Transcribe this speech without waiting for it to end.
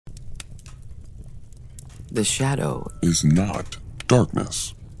The shadow is not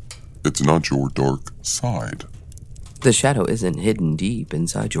darkness. It's not your dark side. The shadow isn't hidden deep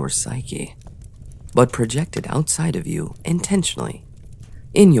inside your psyche, but projected outside of you intentionally,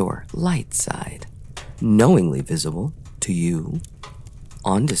 in your light side, knowingly visible to you,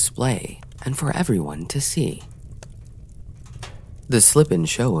 on display, and for everyone to see. The slip and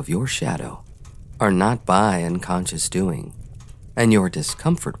show of your shadow are not by unconscious doing, and your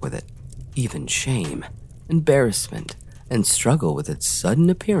discomfort with it, even shame, embarrassment, and struggle with its sudden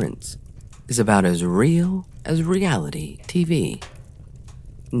appearance, is about as real as reality TV.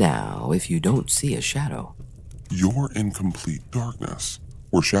 Now, if you don't see a shadow, you're in complete darkness,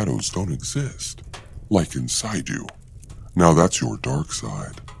 where shadows don't exist, like inside you. Now that's your dark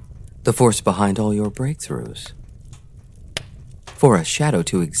side. The force behind all your breakthroughs. For a shadow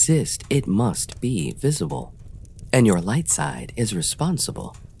to exist, it must be visible, and your light side is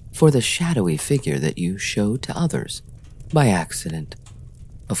responsible for the shadowy figure that you show to others by accident,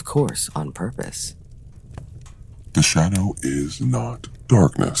 of course on purpose. The shadow is not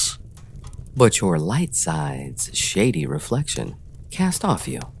darkness, but your light side's shady reflection cast off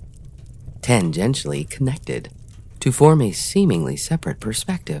you, tangentially connected to form a seemingly separate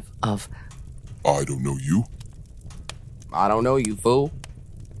perspective of, I don't know you. I don't know you, fool.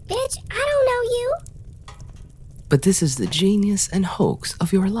 Bitch, I don't know you. But this is the genius and hoax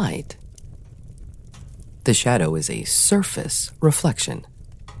of your light. The shadow is a surface reflection.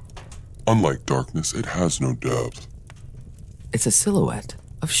 Unlike darkness, it has no depth. It's a silhouette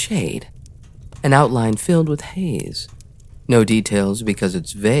of shade, an outline filled with haze. No details because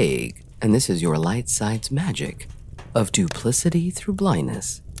it's vague, and this is your light side's magic of duplicity through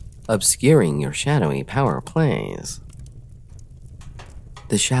blindness, obscuring your shadowy power plays.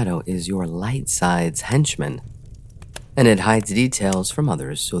 The shadow is your light side's henchman, and it hides details from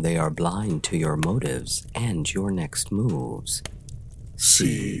others so they are blind to your motives and your next moves.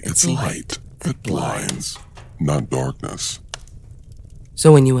 See, it's light that blinds, not darkness.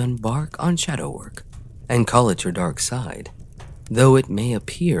 So when you embark on shadow work and call it your dark side, though it may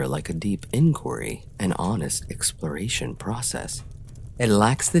appear like a deep inquiry and honest exploration process, it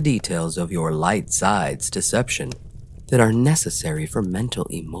lacks the details of your light side's deception that are necessary for mental,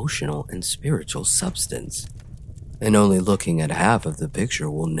 emotional, and spiritual substance. And only looking at half of the picture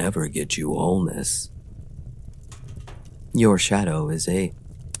will never get you wholeness. Your shadow is a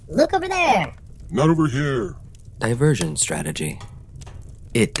look over there, not over here diversion strategy.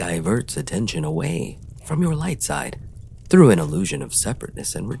 It diverts attention away from your light side through an illusion of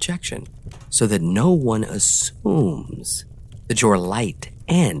separateness and rejection, so that no one assumes that your light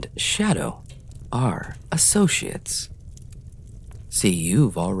and shadow are associates. See,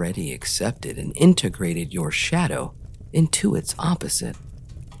 you've already accepted and integrated your shadow into its opposite.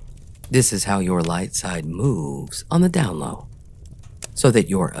 This is how your light side moves on the down low, so that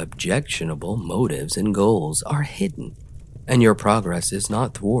your objectionable motives and goals are hidden, and your progress is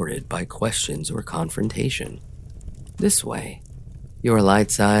not thwarted by questions or confrontation. This way, your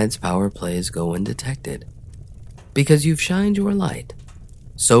light side's power plays go undetected, because you've shined your light,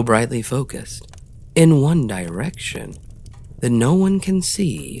 so brightly focused, in one direction that no one can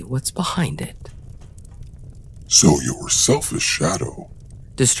see what's behind it. So your selfish shadow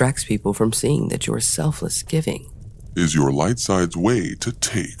Distracts people from seeing that your selfless giving is your light side's way to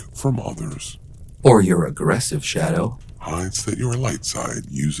take from others. or your aggressive shadow Hides that your light side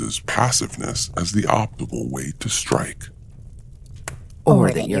uses passiveness as the optimal way to strike.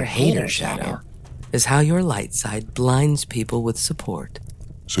 or that your hater shadow is how your light side blinds people with support.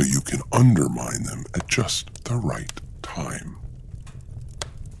 So you can undermine them at just the right time.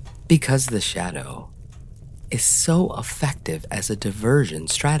 Because the shadow is so effective as a diversion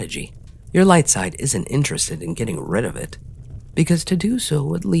strategy, your light side isn't interested in getting rid of it, because to do so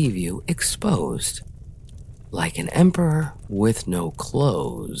would leave you exposed, like an emperor with no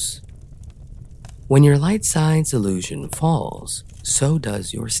clothes. When your light side's illusion falls, so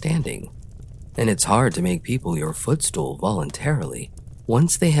does your standing, and it's hard to make people your footstool voluntarily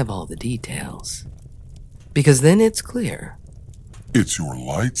once they have all the details, because then it's clear. It's your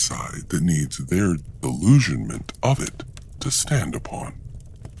light side that needs their delusionment of it to stand upon.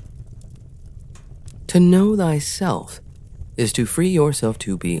 To know thyself is to free yourself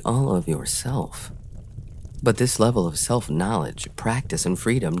to be all of yourself. But this level of self-knowledge, practice, and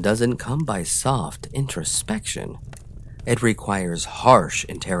freedom doesn't come by soft introspection. It requires harsh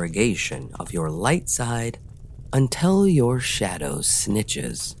interrogation of your light side until your shadow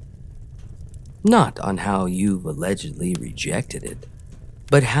snitches. Not on how you've allegedly rejected it,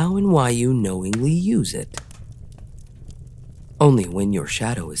 but how and why you knowingly use it. Only when your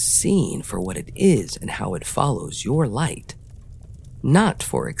shadow is seen for what it is and how it follows your light, not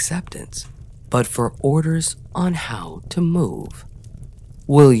for acceptance, but for orders on how to move,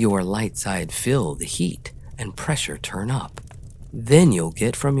 will your light side feel the heat and pressure turn up. Then you'll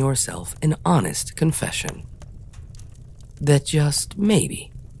get from yourself an honest confession that just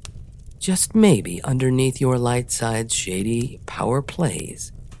maybe underneath your light side's shady power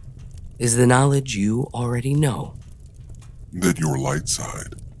plays is the knowledge you already know. That your light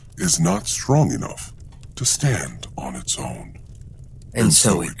side is not strong enough to stand on its own. And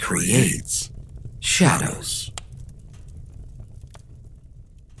so it creates shadows.